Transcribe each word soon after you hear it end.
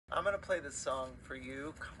I'm gonna play this song for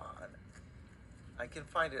you. Come on. I can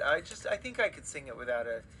find it. I think I could sing it without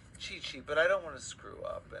a cheat sheet, but I don't want to screw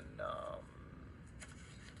up. And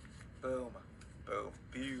boom, boom,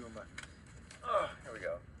 boom. Oh, here we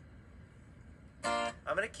go.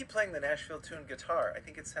 I'm gonna keep playing the Nashville tune guitar. I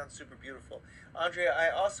think it sounds super beautiful. Andrea, I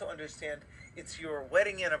also understand it's your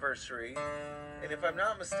wedding anniversary, and if I'm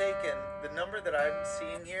not mistaken, the number that I'm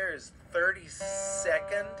seeing here is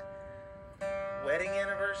 32nd wedding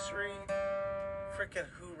anniversary. Frickin'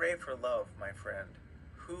 hooray for love, my friend.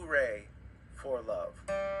 Hooray for love.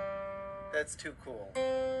 That's too cool.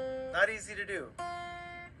 Not easy to do.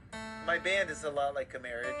 My band is a lot like a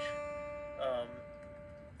marriage.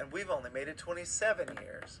 And we've only made it 27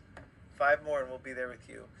 years. 5 more and we'll be there with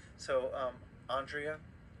you. So, Andrea,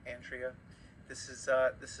 this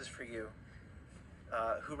is for you.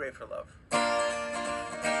 Hooray for love.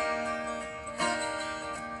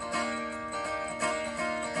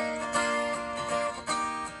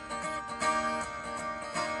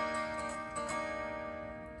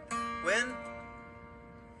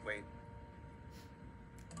 Wait.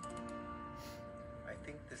 I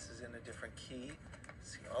think this is in a different key.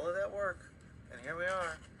 See all of that work, and here we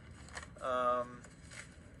are.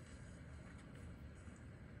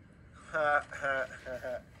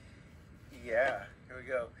 Yeah, here we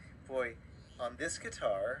go. Boy, on this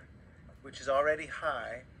guitar, which is already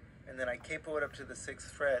high, and then I capo it up to the 6th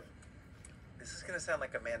fret, this is gonna sound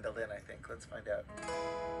like a mandolin, I think. Let's find out.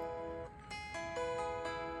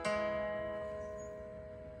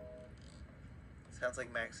 Sounds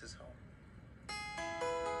like Max is home.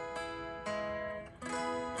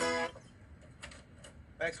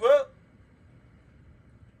 Maxwell?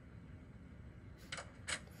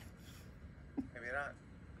 Maybe not.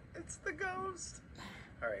 It's the ghost.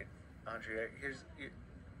 All right, Andrea, here's you.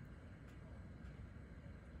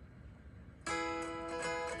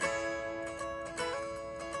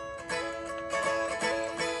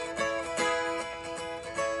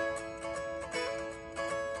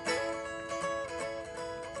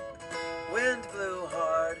 Wind blew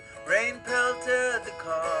hard, rain pelted the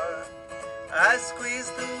car. I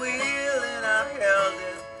squeezed the wheel and I held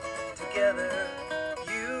it together.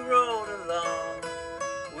 You rode along,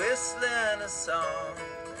 whistling a song.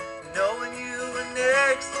 Knowing you were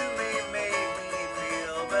next to me made me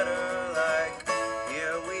feel better. Like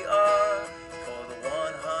here we are for the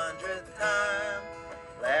 100th time,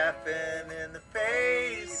 laughing in the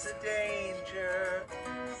face of danger.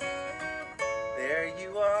 There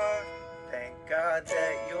you are, thank God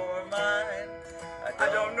that you're mine. I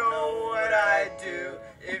don't know what I'd do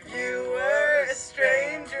if you were a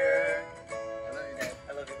stranger. I love you, Dad.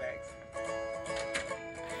 I love you, Max.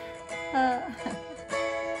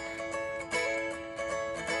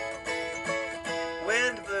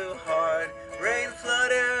 Wind blew hard, rain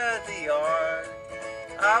flooded the yard.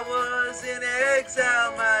 I was in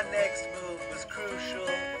exile, my next move was crucial.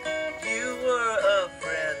 You were a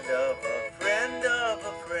friend of a friend of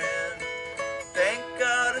a friend. Thank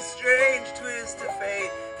God a strange twist of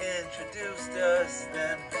fate introduced us.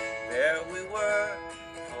 Then there we were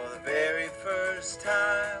for the very first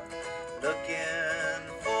time, looking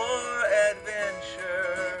for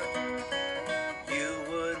adventure. You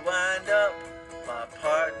would wind up my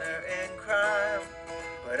partner in crime,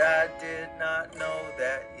 but I did not know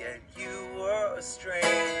that yet you were a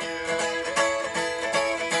stranger.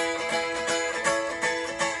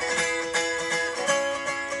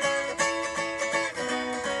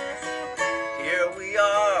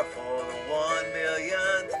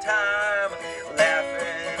 Time,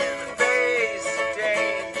 laughing in the face of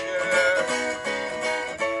danger.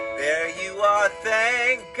 There you are,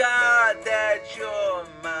 thank God that you're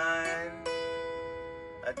mine.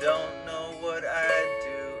 I don't know what I'd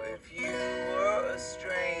do if you were a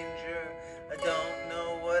stranger. I don't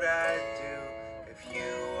know what I'd do if you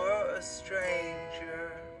were a stranger.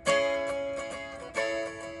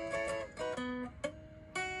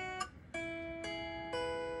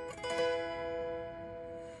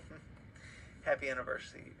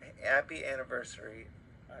 Happy anniversary,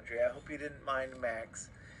 Andrea. I hope you didn't mind Max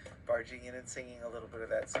barging in and singing a little bit of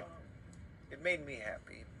that song. It made me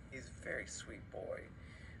happy. He's a very sweet boy.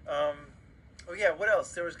 Oh yeah, what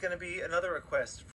else? There was going to be another request